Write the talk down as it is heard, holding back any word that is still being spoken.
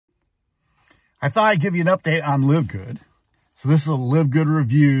I thought I'd give you an update on LiveGood. So this is a LiveGood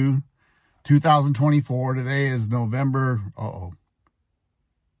review, 2024. Today is November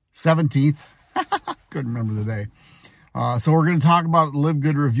 17th. Couldn't remember the day. So we're going to talk about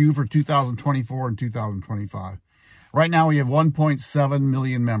LiveGood review for 2024 and 2025. Right now we have 1.7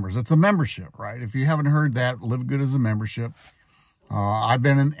 million members. It's a membership, right? If you haven't heard that, LiveGood is a membership. I've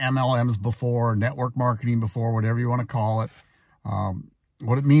been in MLMs before, network marketing before, whatever you want to call it.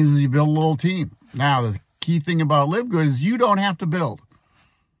 What it means is you build a little team. Now, the key thing about LiveGood is you don't have to build,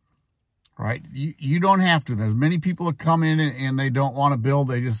 right? You don't have to. There's many people that come in and they don't want to build.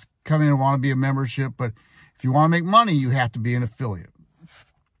 They just come in and want to be a membership. But if you want to make money, you have to be an affiliate.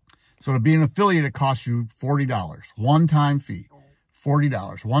 So to be an affiliate, it costs you $40, one-time fee.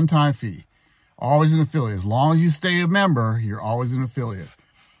 $40, one-time fee. Always an affiliate. As long as you stay a member, you're always an affiliate.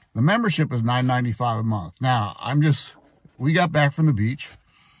 The membership is $9.95 a month. Now, we got back from the beach.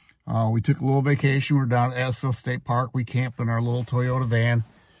 We took a little vacation. We're down at Esso State Park. We camped in our little Toyota van.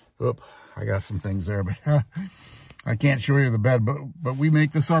 Oop, I got some things there, but I can't show you the bed, but we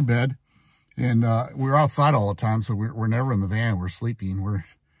make this our bed. And we're outside all the time, so we're never in the van. We're sleeping. We're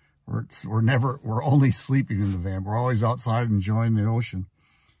only sleeping in the van. We're always outside enjoying the ocean.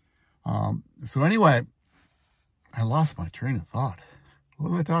 So anyway, I lost my train of thought.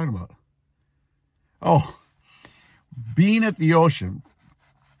 What was I talking about? Oh, being at the ocean,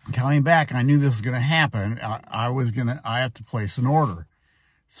 coming back, and I knew this was going to happen. I have to place an order.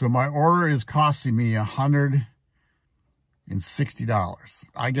 So my order is costing me $160.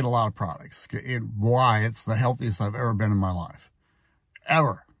 I get a lot of products. Why? It's the healthiest I've ever been in my life.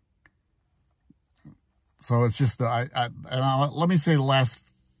 Ever. So it's just, let me say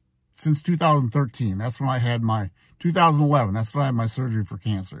since 2013, that's when I had 2011, that's when I had my surgery for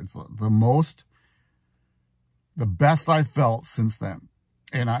cancer. It's the best I've felt since then.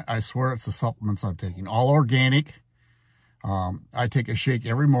 And I swear it's the supplements I'm taking. All organic. I take a shake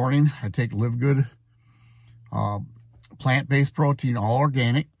every morning. I take LiveGood plant-based protein, all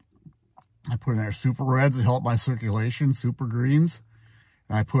organic. I put in there super reds to help my circulation, super greens.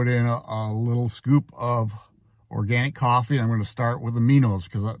 And I put in a little scoop of organic coffee. And I'm going to start with aminos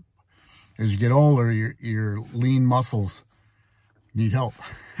because as you get older, your lean muscles need help.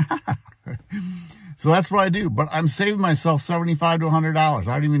 So that's what I do. But I'm saving myself $75 to $100.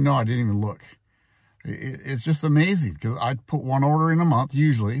 I didn't even know. I didn't even look. It's just amazing because I put one order in a month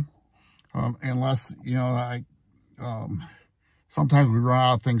usually, unless, sometimes we run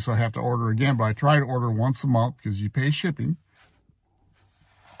out of things, so I have to order again. But I try to order once a month because you pay shipping.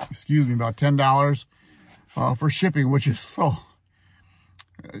 Excuse me, about $10 for shipping, which is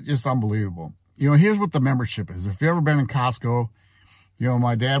just unbelievable. Here's what the membership is. If you've ever been in Costco,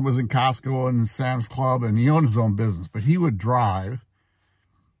 my dad was in Costco and Sam's Club, and he owned his own business, but he would drive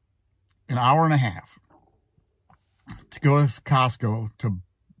an hour and a half to go to Costco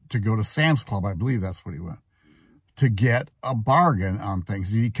to go to Sam's Club. I believe that's what he went to get a bargain on things.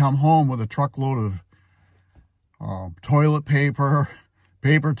 He'd come home with a truckload of toilet paper,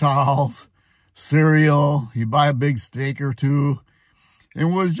 paper towels, cereal. He'd buy a big steak or two. It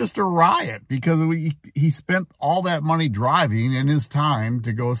was just a riot because he spent all that money driving in his time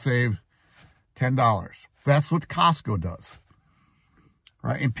to go save $10. That's what Costco does,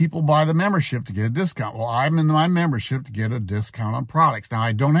 right? And people buy the membership to get a discount. Well, I'm in my membership to get a discount on products. Now,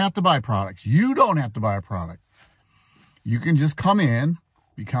 I don't have to buy products. You don't have to buy a product. You can just come in,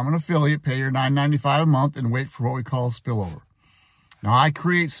 become an affiliate, pay your $9.95 a month, and wait for what we call spillover. Now, I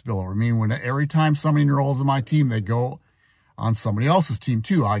create spillover. I mean, every time somebody enrolls in my team, they go on somebody else's team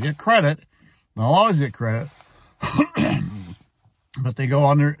too. I get credit. They'll always get credit. But they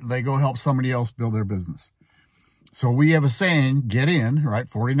go help somebody else build their business. So we have a saying, get in, right?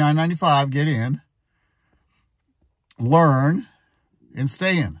 $49.95, get in, learn, and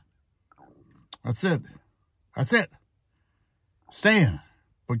stay in. That's it. That's it. Stay in.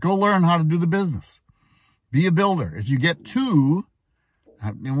 But go learn how to do the business. Be a builder. If you get two,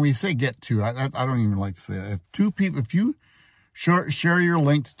 and when we say get two, I don't even like to say that. If two people, if you share your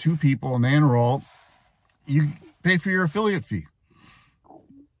link to two people and they enroll, you pay for your affiliate fee.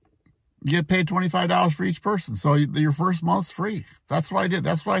 You get paid $25 for each person. So your first month's free. That's what I did.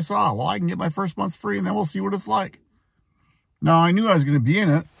 That's what I saw. Well, I can get my first month's free and then we'll see what it's like. Now, I knew I was going to be in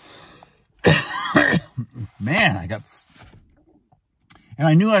it. Man, and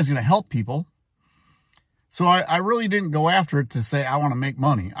I knew I was going to help people. So I really didn't go after it to say, I want to make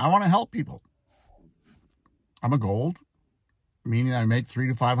money. I want to help people. I'm a gold, meaning I make $300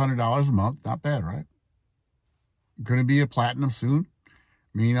 to $500 a month. Not bad, right? I'm going to be a platinum soon,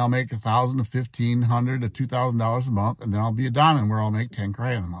 meaning I'll make $1,000 to $1,500 to $2,000 a month. And then I'll be a diamond where I'll make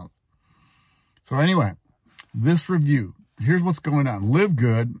 $10,000 a month. So anyway, this review, here's what's going on.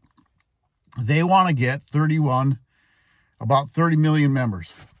 LiveGood, they want to get about 30 million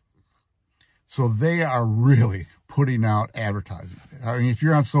members. So they are really putting out advertising. I mean, if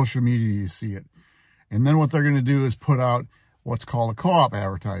you're on social media, you see it. And then what they're going to do is put out what's called a co-op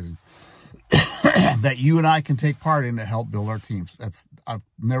advertising that you and I can take part in to help build our teams. I've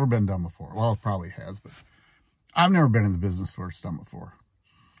never been done before. Well, it probably has, but I've never been in the business where it's done before.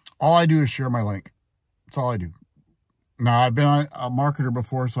 All I do is share my link. That's all I do. Now, I've been a marketer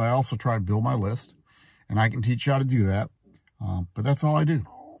before, so I also try to build my list, and I can teach you how to do that. But that's all I do.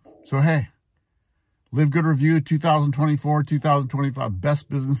 So, hey, LiveGood Review 2024, 2025, best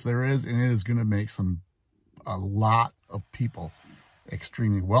business there is, and it is going to make a lot of people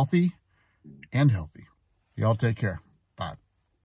extremely wealthy and healthy. Y'all take care. Bye.